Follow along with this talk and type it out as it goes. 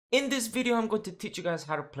In this video, I'm going to teach you guys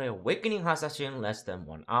how to play Awakening Hashashin in less than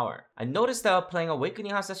 1 hour. I noticed that playing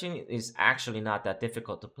Awakening Hashashin is actually not that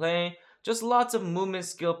difficult to play, just lots of movement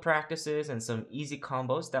skill practices and some easy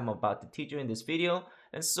combos that I'm about to teach you in this video.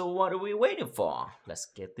 And so what are we waiting for? Let's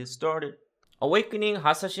get this started. Awakening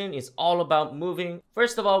Hashashin is all about moving.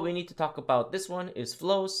 First of all, we need to talk about this one is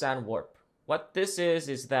Flow Sand Warp. What this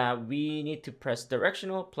is that we need to press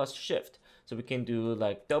directional plus shift. So we can do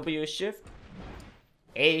like W shift,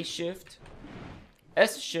 A shift,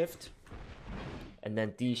 S shift, and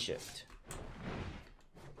then D shift.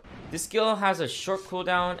 This skill has a short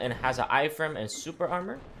cooldown and has an iframe and super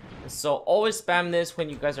armor. And so always spam this when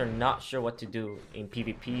you guys are not sure what to do in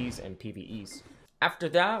PvPs and PvEs. After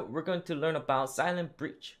that, we're going to learn about Silent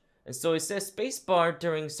Breach. And so it says spacebar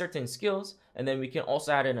during certain skills, and then we can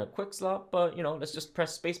also add in a quick slot, but you know, let's just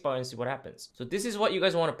press spacebar and see what happens. So this is what you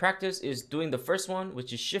guys want to practice, is doing the first one,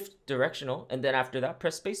 which is shift directional, and then after that,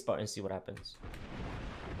 press spacebar and see what happens.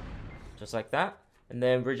 Just like that. And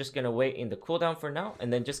then we're just gonna wait in the cooldown for now,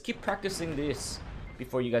 and then just keep practicing this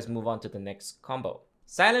before you guys move on to the next combo.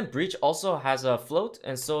 Silent Breach also has a float,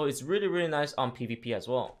 and so it's really nice on PvP as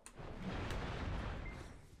well.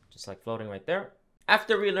 Just like floating right there.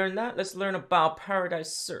 After we learn that, let's learn about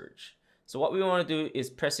Paradise Surge. So what we want to do is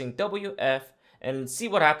pressing WF and see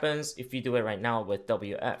what happens if you do it right now with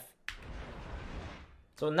WF.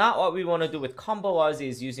 So now what we want to do with combo wise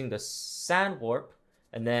is using the Sand Warp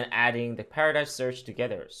and then adding the Paradise Surge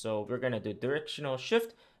together. So we're going to do directional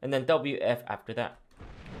shift and then WF after that.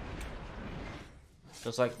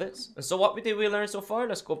 Just like this. And so what did we learn so far?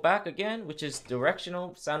 Let's go back again, which is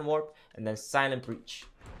directional, Sand Warp, and then Silent Breach.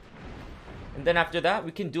 And then after that,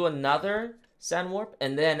 we can do another Sand Warp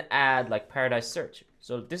and then add like Paradise Surge.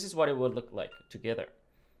 So this is what it would look like together.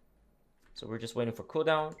 So we're just waiting for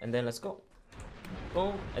cooldown and then let's go.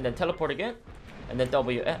 Boom, and then teleport again, and then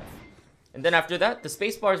WF. And then after that, the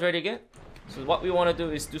spacebar is ready again. So what we want to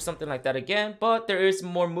do is do something like that again, but there is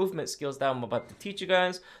more movement skills that I'm about to teach you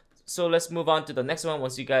guys. So let's move on to the next one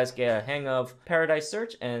once you guys get a hang of Paradise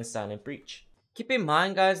Surge and Silent Breach. Keep in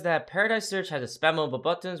mind, guys, that Paradise Surge has a spammable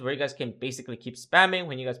buttons where you guys can basically keep spamming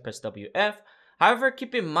when you guys press WF. However,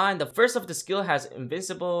 keep in mind the first of the skill has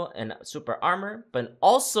invincible and super armor, but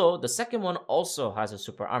also the second one also has a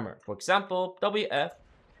super armor. For example, WF,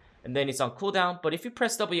 and then it's on cooldown. But if you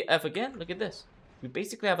press WF again, look at this. We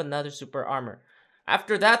basically have another super armor.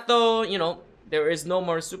 After that, though, you know, there is no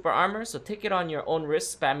more super armor, so take it on your own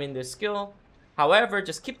risk spamming this skill. However,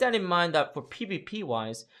 just keep that in mind that for PvP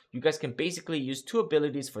wise, you guys can basically use 2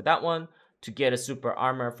 abilities for that one to get a super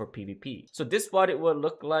armor for PvP. So this is what it would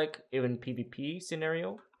look like in PvP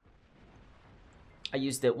scenario. I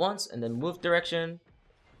used it once and then move direction.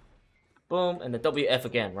 Boom, and the WF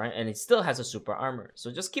again, right? And it still has a super armor. So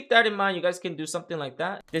just keep that in mind. You guys can do something like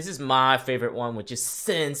that. This is my favorite one, which is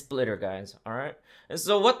Sin Splitter, guys. All right. And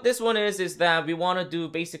so what this one is that we want to do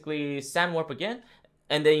basically Sand Warp again,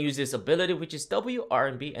 and then use this ability, which is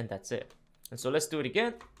W+RMB, and that's it. And so let's do it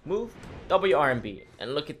again. Move, W+RMB,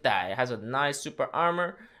 and look at that. It has a nice super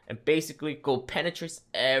armor, and basically penetrates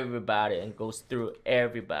everybody and goes through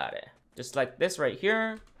everybody. Just like this right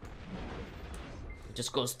here. It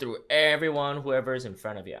just goes through everyone, whoever is in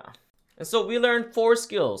front of you. And so we learned 4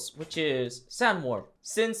 skills, which is Sand Warp,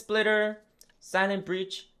 Sin Splitter, Silent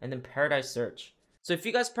Breach, and then Paradise Surge. So if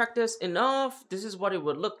you guys practice enough, this is what it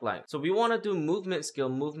would look like. So we want to do movement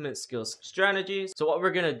skills strategies. So what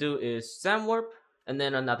we're going to do is Sand Warp and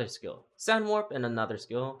then another skill. Sand Warp and another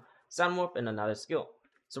skill. Sand Warp and another skill.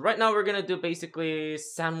 So right now we're going to do basically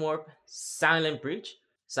Sand Warp, Silent Breach,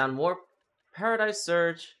 Sand Warp, Paradise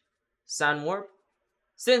Surge, Sand Warp,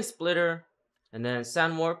 Sin Splitter, and then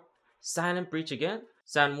Sand Warp, Silent Breach again,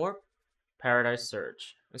 Sand Warp, Paradise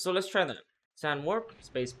Surge. And so let's try that. Sand Warp,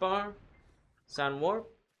 spacebar, Sand Warp,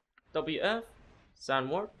 WF, Sand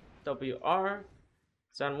Warp, WR,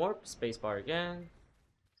 Sand Warp, spacebar again,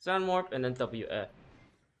 Sand Warp, and then WF.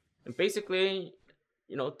 And basically,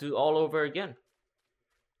 you know, do all over again.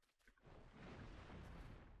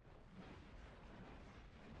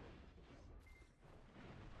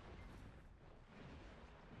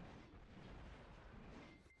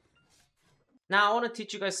 Now I want to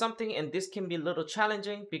teach you guys something, and this can be a little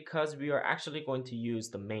challenging because we are actually going to use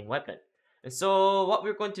the main weapon. And so what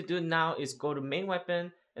we're going to do now is go to main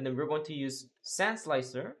weapon, and then we're going to use Sand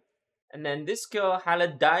Slicer, and then this skill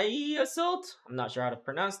Haladai Assault, I'm not sure how to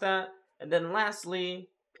pronounce that, and then lastly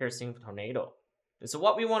Piercing Tornado. And so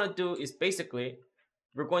what we want to do is basically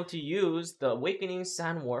we're going to use the Awakening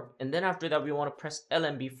Sand Warp, and then after that we want to press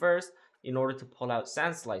LMB first in order to pull out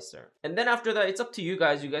Sand Slicer. And then after that, it's up to you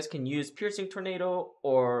guys. You guys can use Piercing Tornado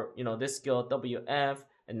or, you know, this skill WF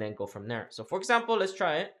and then go from there. So for example, let's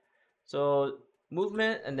try it. So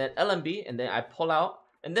movement and then LMB, and then I pull out,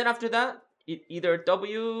 and then after that, either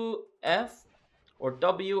WF or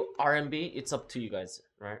W+RMB, it's up to you guys,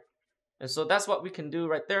 right? And so that's what we can do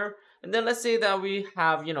right there. And then let's say that we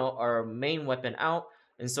have, you know, our main weapon out.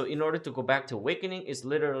 And so in order to go back to Awakening, it's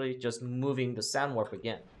literally just moving the Sand Warp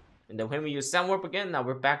again. And then when we use Sand Warp again, now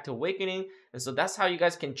we're back to Awakening. And so that's how you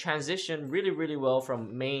guys can transition really, really well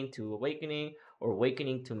from main to Awakening or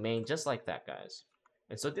Awakening to main, just like that, guys.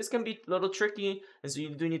 And so this can be a little tricky, and so you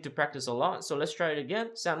do need to practice a lot. So let's try it again.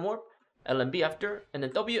 Sand Warp, LMB after, and then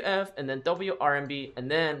WF, and then W+RMB,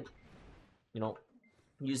 and then, you know,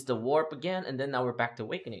 use the warp again, and then now we're back to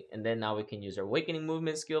Awakening. And then now we can use our Awakening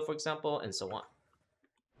movement skill, for example, and so on.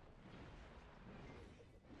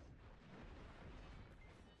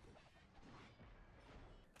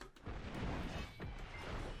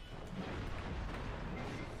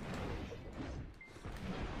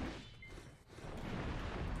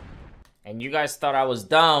 And you guys thought I was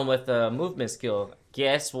done with the movement skill.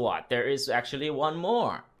 Guess what? There is actually one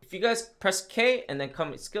more. If you guys press K and then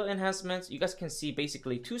come skill enhancements, you guys can see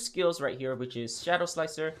basically two skills right here, which is Shadow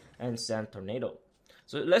Slicer and Sand Tornado.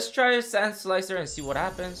 So let's try Sand Slicer and see what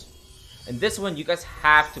happens. And this one, you guys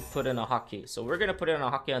have to put in a hotkey. So we're gonna put in a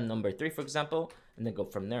hotkey on number 3, for example, and then go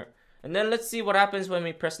from there. And then let's see what happens when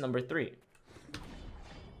we press number 3.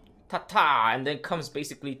 Ta-ta! And then comes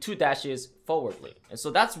basically 2 dashes forwardly. And so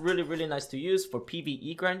that's really, really nice to use for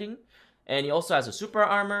PvE grinding. And he also has a super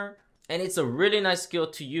armor. And it's a really nice skill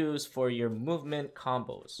to use for your movement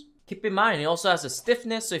combos. Keep in mind, he also has a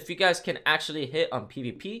stiffness. So if you guys can actually hit on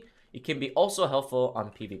PvP, it can be also helpful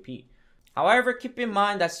on PvP. However, keep in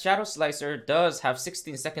mind that Shadow Slicer does have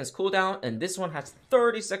 16 seconds cooldown. And this one has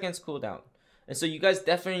 30 seconds cooldown. And so you guys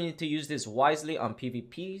definitely need to use this wisely on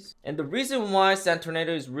PvPs. And the reason why Sand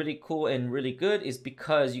Tornado is really cool and really good is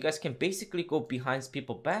because you guys can basically go behind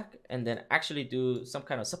people back and then actually do some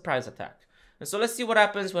kind of surprise attack. And so let's see what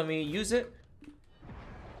happens when we use it.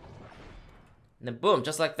 And then boom,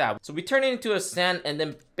 just like that. So we turn it into a sand and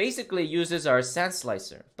then basically uses our Sand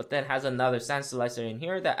Slicer. But then has another Sand Slicer in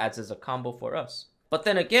here that adds as a combo for us. But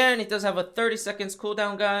then again, it does have a 30 seconds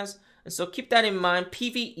cooldown, guys. And so keep that in mind.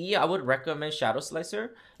 PvE, I would recommend Shadow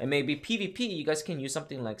Slicer. And maybe PvP, you guys can use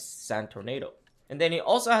something like Sand Tornado. And then it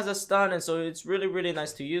also has a stun, and so it's really, really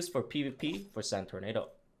nice to use for PvP for Sand Tornado.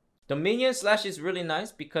 The minion slash is really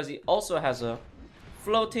nice because it also has a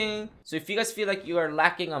floating. So if you guys feel like you are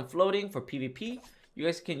lacking on floating for PvP, you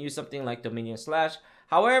guys can use something like the minion slash.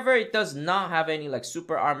 However, it does not have any like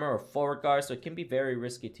super armor or forward guard, so it can be very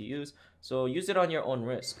risky to use. So use it on your own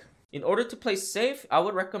risk. In order to play safe, I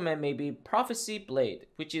would recommend maybe Prophecy Blade,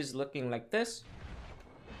 which is looking like this.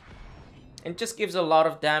 It just gives a lot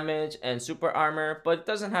of damage and super armor, but it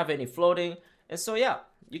doesn't have any floating. And so yeah,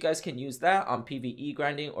 you guys can use that on PvE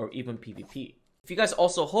grinding or even PvP. If you guys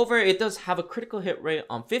also hover, it does have a critical hit rate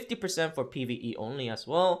on 50% for PvE only as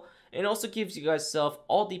well. It also gives you guys self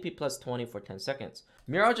all DP plus 20 for 10 seconds.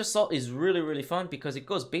 Mirage Assault is really, really fun because it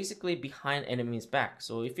goes basically behind enemies' back.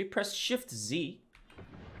 So if you press Shift Z,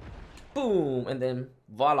 boom, and then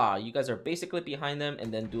voila, you guys are basically behind them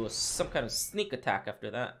and then do some kind of sneak attack after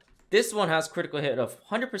that. This one has critical hit of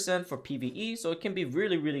 100% for PvE, so it can be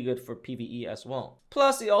really, really good for PvE as well.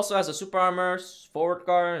 Plus, it also has a super armor, forward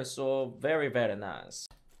guard, so very, very nice.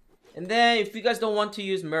 And then if you guys don't want to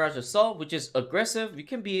use Mirage Assault, which is aggressive, you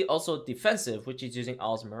can be also defensive, which is using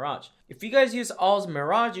Owl's Mirage. If you guys use Owl's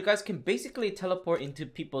Mirage, you guys can basically teleport into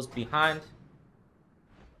people's behind.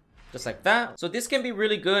 Just like that. So this can be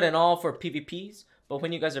really good and all for PvPs, but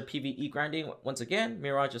when you guys are PvE grinding, once again,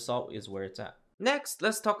 Mirage Assault is where it's at. Next,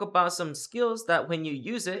 let's talk about some skills that when you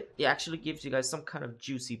use it, it actually gives you guys some kind of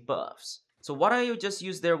juicy buffs. So what I just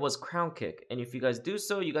used there was Crown Kick, and if you guys do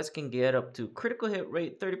so, you guys can get up to critical hit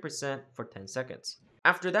rate 30% for 10 seconds.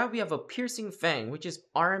 After that, we have a Piercing Fang, which is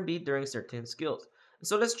RMB during certain skills.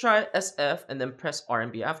 So let's try SF and then press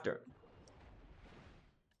RMB after.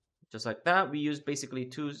 Just like that, we use basically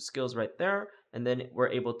 2 skills right there, and then we're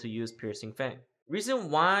able to use Piercing Fang. Reason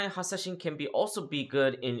why Hashashin can also be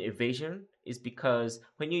good in evasion is because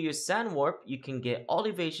when you use Sand Warp, you can get all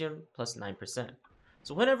evasion plus 9%.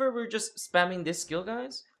 So whenever we're just spamming this skill,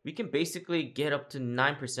 guys, we can basically get up to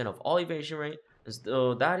 9% of all evasion rate.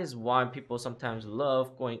 So that is why people sometimes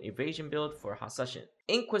love going evasion build for Hashashin.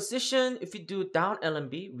 Inquisition, if you do down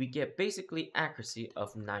LMB, we get basically accuracy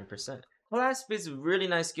of 9%. Clasp is a really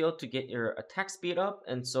nice skill to get your attack speed up,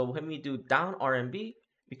 and so when we do down RMB,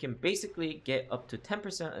 we can basically get up to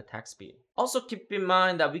 10% attack speed. Also keep in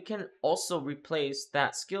mind that we can also replace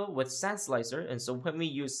that skill with Sand Slicer, and so when we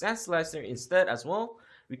use Sand Slicer instead as well,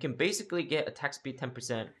 we can basically get attack speed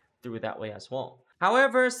 10% through that way as well.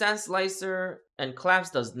 However, Sand Slicer and Collapse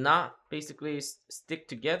does not basically stick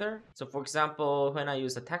together. So for example, when I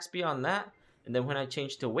use attack speed on that, and then when I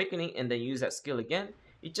change to Awakening and then use that skill again,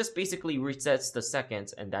 it just basically resets the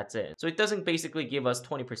seconds and that's it. So it doesn't basically give us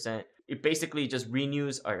 20%. It basically just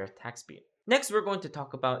renews our attack speed. Next, we're going to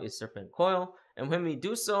talk about is Serpent Coil. And when we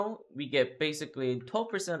do so, we get basically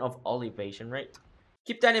 12% of all evasion rate.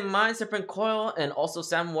 Keep that in mind, Serpent Coil and also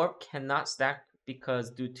Sand Warp cannot stack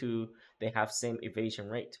because due to they have same evasion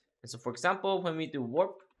rate. And so for example, when we do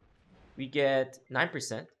Warp, we get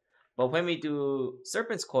 9%. But when we do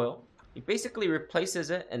Serpent's Coil, it basically replaces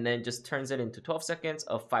it and then just turns it into 12 seconds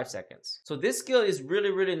of 5 seconds. So this skill is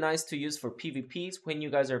really nice to use for PvPs when you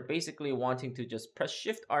guys are basically wanting to just press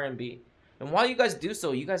Shift+RMB. And while you guys do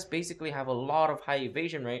so, you guys basically have a lot of high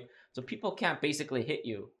evasion rate, so people can't basically hit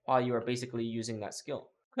you while you are basically using that skill.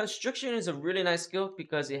 Constriction is a really nice skill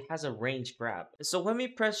because it has a range grab. So when we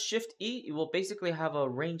press Shift E, it will basically have a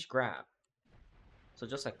range grab. So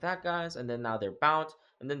just like that, guys, and then now they're bound.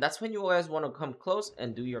 And then that's when you guys want to come close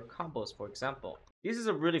and do your combos, for example. This is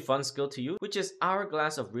a really fun skill to use, which is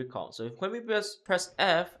Hourglass of Recall. So when we press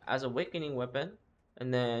F as Awakening weapon,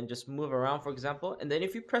 and then just move around, for example, and then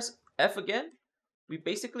if you press F again, we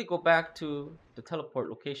basically go back to the teleport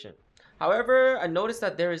location. However, I noticed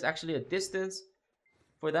that there is actually a distance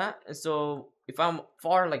for that, and so if I'm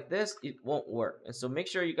far like this, it won't work. And so make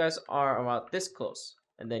sure you guys are about this close,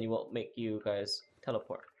 and then it won't make you guys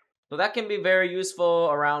teleport. So that can be very useful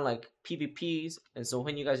around like PvPs. And so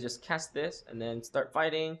when you guys just cast this and then start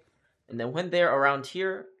fighting, and then when they're around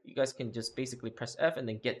here, you guys can just basically press F and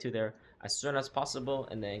then get to there as soon as possible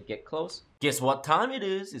and then get close. Guess what time it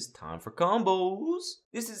is? It's time for combos.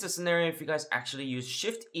 This is a scenario if you guys actually use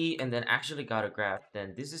Shift E and then actually got a grab,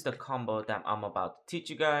 then this is the combo that I'm about to teach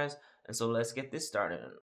you guys. And so let's get this started.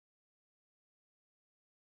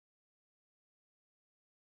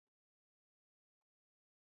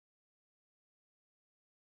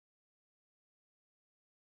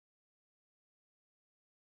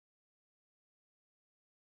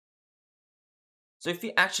 So if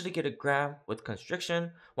you actually get a grab with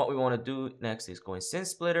Constriction, what we want to do next is go in Sin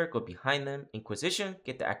Splitter, go behind them, Inquisition,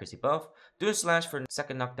 get the accuracy buff, Dune Slash for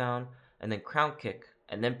second knockdown, and then Crown Kick,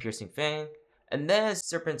 and then Piercing Fang, and then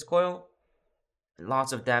Serpent's Coil,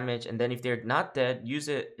 lots of damage, and then if they're not dead, use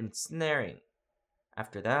it in Snaring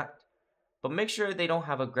after that. But make sure they don't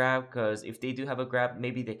have a grab, because if they do have a grab,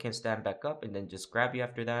 maybe they can stand back up and then just grab you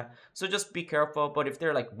after that. So just be careful. But if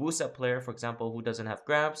they're like Wusa player, for example, who doesn't have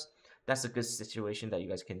grabs, that's a good situation that you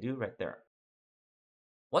guys can do right there.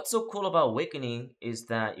 What's so cool about Awakening is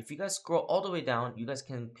that if you guys scroll all the way down, you guys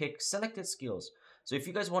can pick selected skills. So if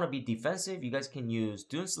you guys want to be defensive, you guys can use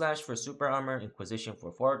Dune Slash for super armor, Inquisition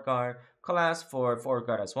for forward guard, Collapse for forward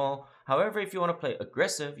guard as well. However, if you want to play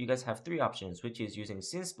aggressive, you guys have 3 options, which is using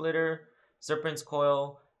Sin Splitter, Serpent's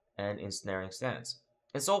Coil, and Ensnaring Stance.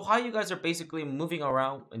 And so while you guys are basically moving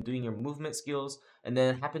around and doing your movement skills, and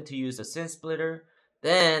then happen to use a Sin Splitter,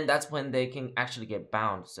 then that's when they can actually get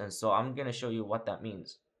bound. And so I'm going to show you what that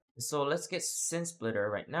means. So let's get Sin Splitter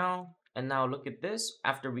right now. And now look at this.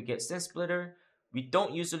 After we get Sin Splitter, we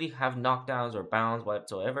don't usually have knockdowns or bounds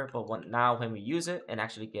whatsoever. But now when we use it and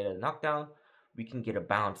actually get a knockdown, we can get a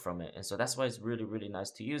bound from it. And so that's why it's really nice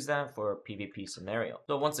to use that for a PvP scenario.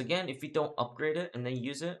 So once again, if you don't upgrade it and then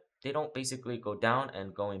use it, they don't basically go down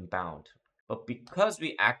and go in bound. But because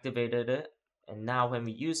we activated it, and now when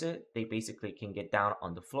we use it, they basically can get down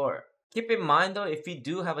on the floor. Keep in mind though, if you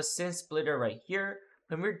do have a Sin Splitter right here,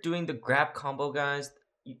 when we're doing the grab combo, guys,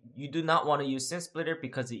 you do not want to use Sin Splitter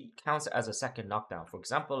because it counts as a second knockdown. For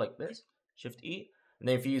example, like this, Shift E, and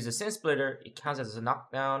then if you use a Sin Splitter, it counts as a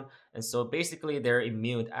knockdown, and so basically they're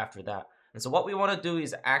immune after that. And so what we want to do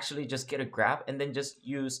is actually just get a grab and then just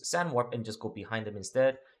use Sand Warp and just go behind them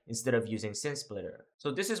instead of using Sin Splitter.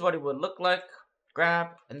 So this is what it would look like. Grab,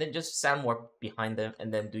 and then just Sand Warp behind them,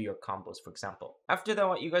 and then do your combos, for example. After that,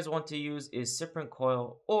 what you guys want to use is Serpent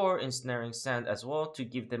Coil or Ensnaring Sand as well to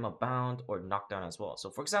give them a bound or knockdown as well. So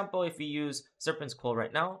for example, if we use Serpent's Coil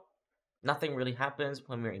right now, nothing really happens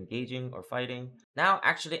when we're engaging or fighting. Now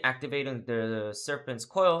actually activating the Serpent's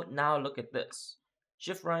Coil, now look at this.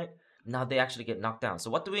 Shift right, now they actually get knocked down. So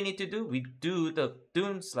what do we need to do? We do the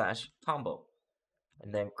Dune Slash combo.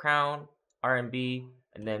 And then Crown, RMB,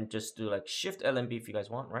 and then just do like Shift+LMB if you guys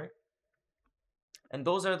want, right? And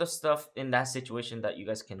those are the stuff in that situation that you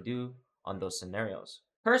guys can do on those scenarios.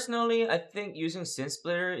 Personally, I think using Sin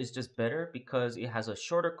Splitter is just better because it has a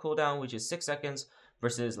shorter cooldown, which is 6 seconds,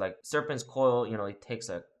 versus like Serpent's Coil, you know, it takes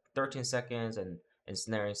like 13 seconds, and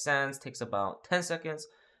Ensnaring Sands takes about 10 seconds.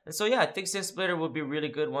 And so yeah, I think Sin Splitter would be a really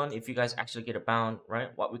good one if you guys actually get a bound, right?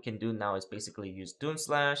 What we can do now is basically use Doom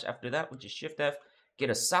Slash after that, which is Shift F, get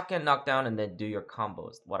a suck and knockdown, and then do your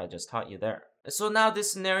combos, what I just taught you there. And so now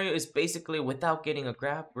this scenario is basically without getting a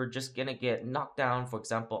grab, we're just gonna get knocked down, for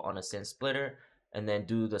example, on a Sin Splitter, and then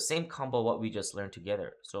do the same combo what we just learned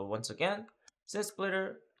together. So once again, Sin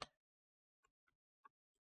Splitter,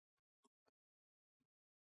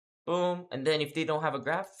 boom, and then if they don't have a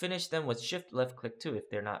grab, finish them with Shift left click too if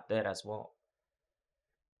they're not dead as well.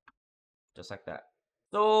 Just like that.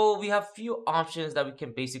 So we have few options that we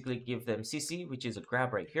can basically give them CC, which is a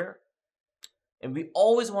grab right here. And we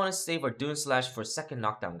always want to save our Doom Slash for second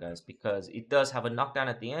knockdown, guys, because it does have a knockdown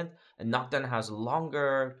at the end, and knockdown has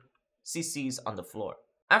longer CCs on the floor.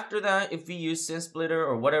 After that, if we use Sin Splitter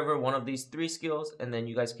or whatever, one of these 3 skills, and then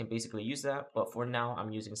you guys can basically use that. But for now,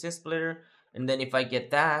 I'm using Sin Splitter. And then if I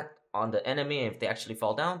get that on the enemy, if they actually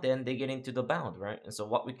fall down, then they get into the bound, right? And so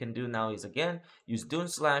what we can do now is, again, use Doom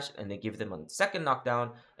Slash and then give them a second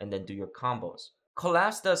knockdown and then do your combos.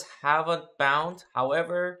 Collapse does have a bound,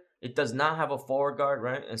 however, it does not have a forward guard,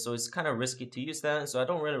 right? And so it's kind of risky to use that. And so I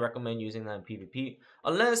don't really recommend using that in PvP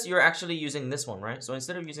unless you're actually using this one, right? So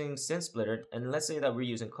instead of using Sin Splitter, and let's say that we're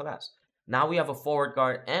using Collapse, now we have a forward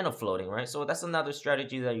guard and a floating, right? So that's another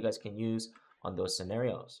strategy that you guys can use on those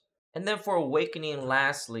scenarios. And then for Awakening,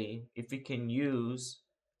 lastly, if you can use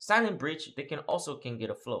Silent Breach, they can get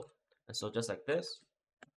a float. And so just like this,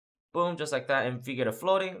 boom, just like that. And if you get a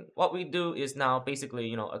floating, what we do is now basically,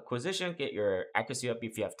 you know, acquisition, get your accuracy up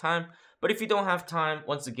if you have time. But if you don't have time,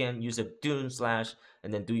 once again, use a Doom Slash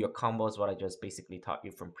and then do your combos, what I just basically taught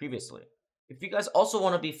you from previously. If you guys also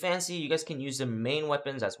want to be fancy, you guys can use the main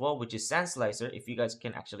weapons as well, which is Sand Slicer. If you guys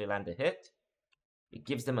can actually land a hit, it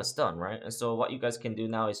gives them a stun, right? And so what you guys can do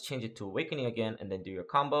now is change it to Awakening again and then do your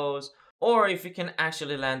combos. Or if you can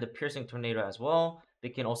actually land the Piercing Tornado as well, they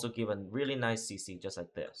can also give a really nice CC just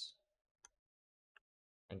like this.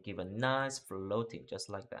 And give a nice floating just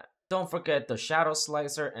like that. Don't forget the Shadow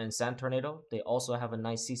Slicer and Sand Tornado. They also have a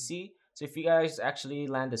nice CC. So if you guys actually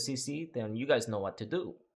land the CC, then you guys know what to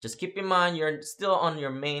do. Just keep in mind you're still on your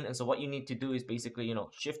main, and so what you need to do is basically, you know,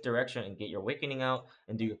 shift direction and get your Awakening out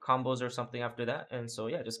and do your combos or something after that. And so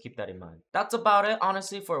yeah, just keep that in mind. That's about it,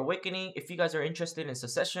 honestly, for Awakening. If you guys are interested in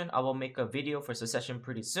Secession, I will make a video for Secession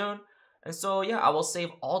pretty soon. And so yeah, I will save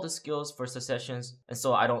all the skills for Secessions, and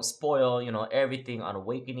so I don't spoil, you know, everything on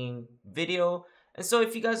Awakening video. And so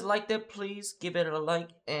if you guys liked it, please give it a like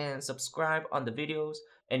and subscribe on the videos.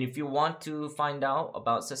 And if you want to find out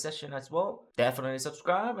about Secession as well, definitely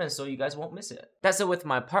subscribe, and so you guys won't miss it. That's it with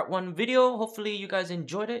my part 1 video. Hopefully you guys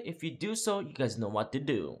enjoyed it. If you do so, you guys know what to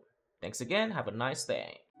do. Thanks again. Have a nice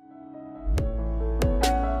day.